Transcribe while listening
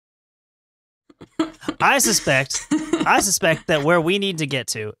I suspect that where we need to get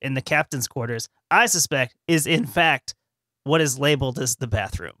to in the captain's quarters, I suspect is in fact what is labeled as the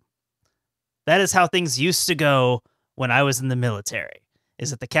bathroom. That is how things used to go when I was in the military, is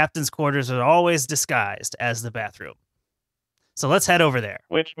that the captain's quarters are always disguised as the bathroom. So let's head over there.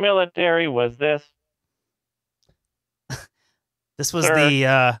 Which military was this? This was Sir.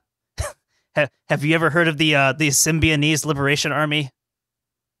 the have you ever heard of the Symbionese Liberation Army?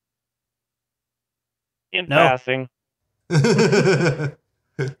 In No. passing.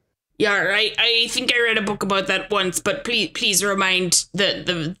 Yeah, I think I read a book about that once, but please remind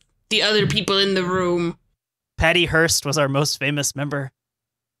the other people in the room. Patty Hearst was our most famous member.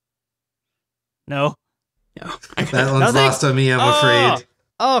 No. No. That one's lost on me, I'm afraid.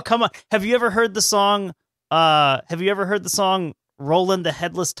 Oh, come on. Have you ever heard the song Roland the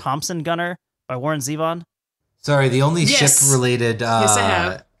Headless Thompson Gunner by Warren Zevon? Sorry, the only Yes. ship-related Yes, I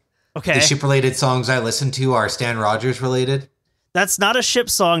have. Okay. the ship-related songs I listen to are Stan Rogers related. That's not a ship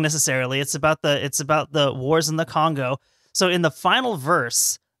song necessarily. It's about the wars in the Congo. So in the final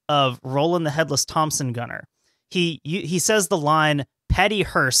verse of Roland the Headless Thompson Gunner, he says the line, "Patty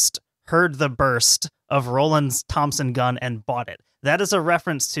Hearst heard the burst of Roland's Thompson gun and bought it." That is a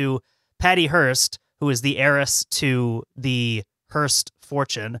reference to Patty Hearst, who is the heiress to the Hearst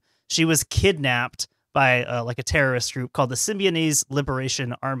fortune. She was kidnapped by like a terrorist group called the Symbionese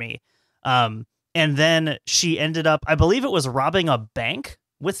Liberation Army. And then she ended up, I believe it was robbing a bank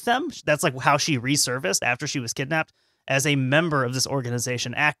with them. That's like how she resurfaced after she was kidnapped as a member of this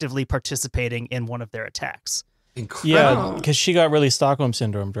organization, actively participating in one of their attacks. Incredible. Yeah, because she got really Stockholm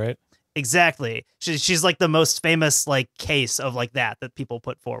syndrome, right? Exactly. She's like the most famous like case of like that people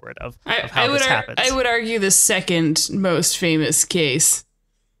put forward of how this happens. I would argue the second most famous case.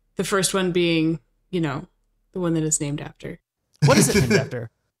 The first one being, the one that is named after. What is it named after?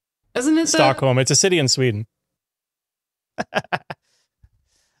 Isn't it Stockholm. It's a city in Sweden.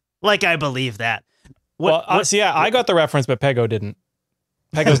 Like I believe that. So yeah, I got the reference, but Pego didn't.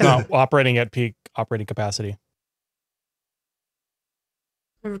 Pego's not operating at peak operating capacity.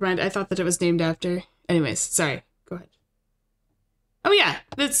 Never mind. I thought that it was named after. Anyways, sorry. Go ahead. Oh yeah,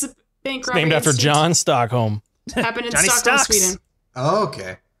 that's a bank It's robbery. named after incident. John Stockholm. Happened in Johnny Stockholm, Stocks. Sweden. Oh,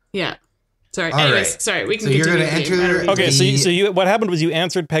 okay. Yeah. Sorry. All Anyways, right. sorry. We can So you're continue. gonna the game. I don't enter- need Okay, to- so you what happened was you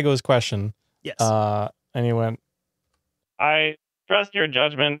answered Pego's question, Yes. and you went, I trust your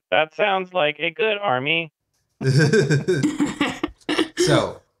judgment. That sounds like a good army.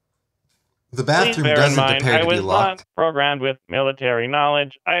 So, the Please bathroom bear in doesn't mind, appear I to be was locked. not programmed with military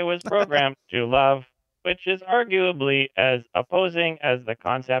knowledge. I was programmed to love, which is arguably as opposing as the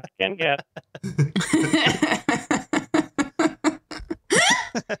concept can get.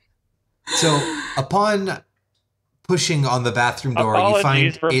 So, upon pushing on the bathroom door, you find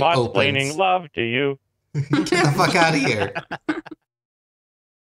Apologies for it explaining opens. love to you. Get the fuck out of here.